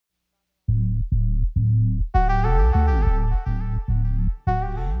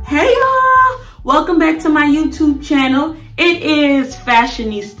Welcome back to my YouTube channel. It is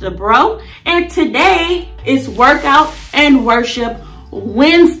Fashionista Bro, and today is Workout and Worship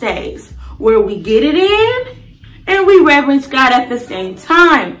Wednesdays, where we get it in and we reverence God at the same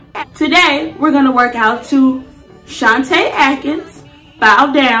time. Today, we're gonna work out to Shanta Atkins, Bow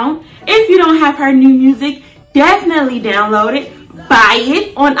Down. If you don't have her new music, definitely download it, buy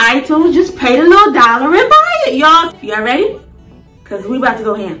it on iTunes. Just pay the little $1 and buy it, y'all. Y'all ready? Cause we about to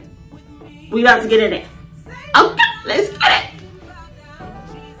go ham. We about to get in there. Okay, let's get it.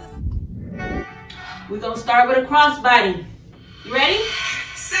 We're gonna start with a crossbody. You ready?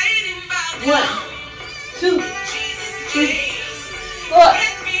 1, 2, 3, 4,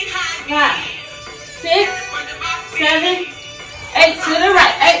 5, 6, 7, 8 to the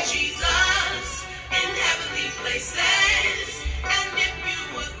right. 8.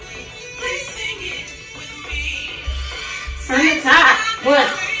 Turn the top. 1,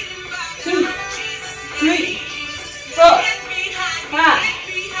 2, 3, 4, 5,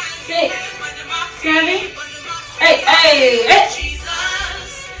 6, 7, 8. 8.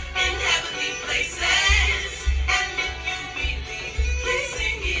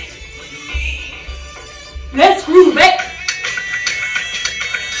 Let's move it.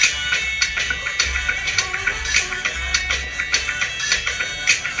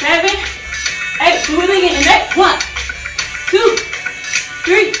 7, 8. Do it again. Next 1, 2,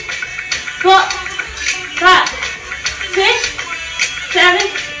 3, 4, 5, 6, 7,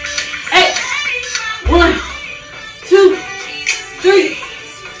 8. 1, 2, 3,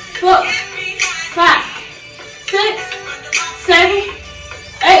 4, 5, 6, 7,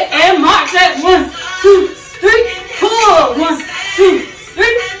 8. And march that. 1, 2, 3, pull. 1, 2, 3,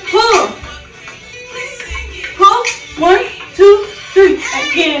 pull. Pull. 1, 2, 3.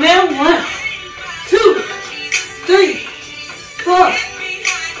 Again. And 1, 2, 3, 4,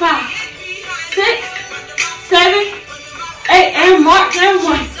 5, 6, 7, 8. And march. And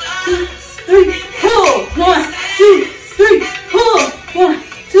 1, 2, 3, pull. 1, 2, 3, pull. 1,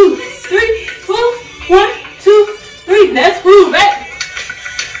 2, 3, pull. 1, 2, 3. Let's move it.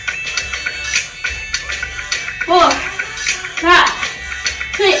 4, 5,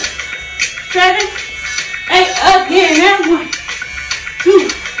 6, 7, 8. Again. And 1, 2,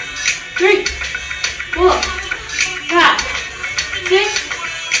 3, 4, 5, 6,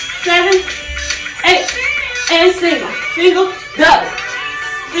 7, 8. And single, single, double.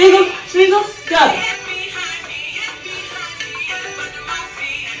 Single, single, double.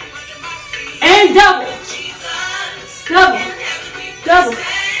 And double. Double, double,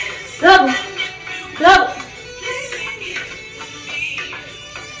 double, double.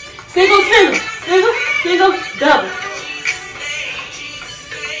 Single, single, single, single, double.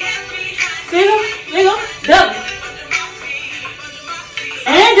 Single, single, double.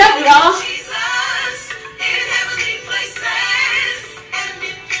 And double, y'all.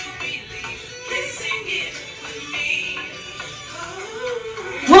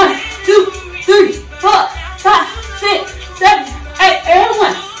 1, 2, 3, 4, 5, 6, 7, 8. And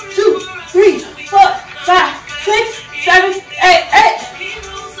 1, 2, 3, 4, 5, 6, 7, 8.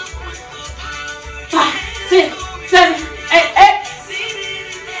 5, 6, 7, 8.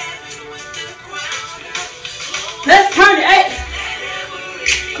 Let's turn it. 8.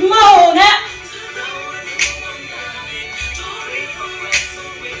 Come on now.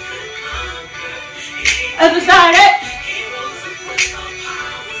 Other side. 8.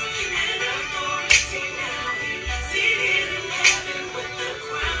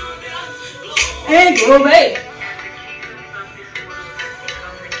 And go away.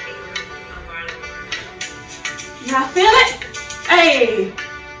 Y'all feel it? Hey.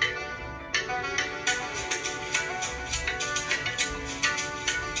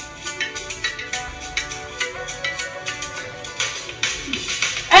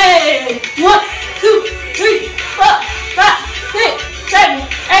 Hey. 1, 2, 3, 4, 5, 6, 7,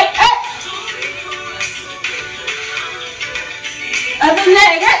 8. Other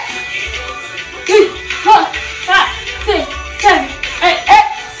leg. 3, 4, 5, 6, 7, 8.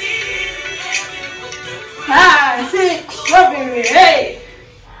 5, 6, 7, 8.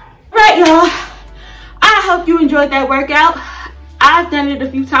 Right, y'all. I hope you enjoyed that workout. I've done it a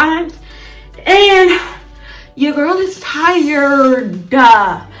few times, and your girl is tired.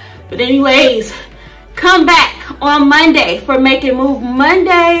 But anyways, come back on Monday for Make It Move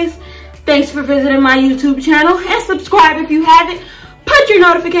Mondays. Thanks for visiting my YouTube channel, and subscribe if you haven't. Put your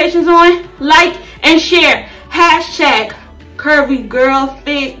notifications on, like, and share. Hashtag curvy girl,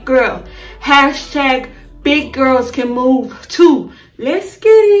 fit girl. Hashtag big girls can move too. Let's get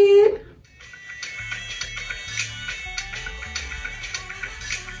it.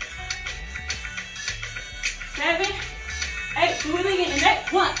 7, 8. Do it again. And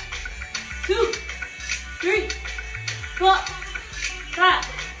 8. 1, 2, 3, 4, 5,